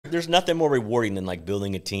there's nothing more rewarding than like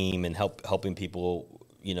building a team and helping people,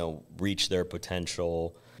 you know, reach their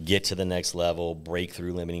potential, get to the next level, break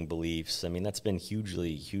through limiting beliefs. I mean, that's been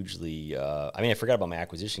hugely, hugely. I mean, I forgot about my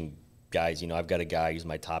acquisition guys. You know, I've got a guy who's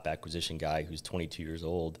my top acquisition guy who's 22 years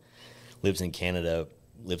old, lives in Canada,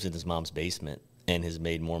 lives in his mom's basement, and has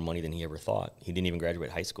made more money than he ever thought. He didn't even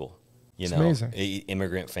graduate high school. You It's know, amazing.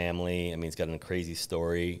 Immigrant family. I mean, he's got a crazy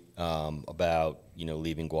story about, you know,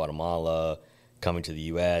 leaving Guatemala, coming to the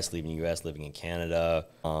U.S., leaving the U.S., living in Canada.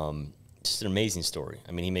 Just an amazing story.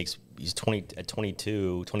 I mean, he's 20 at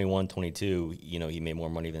 22, 21, 22. You know, he made more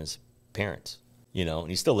money than his parents. You know, and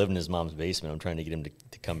he's still living in his mom's basement. I'm trying to get him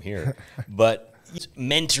to come here, but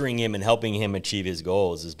mentoring him and helping him achieve his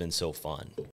goals has been so fun.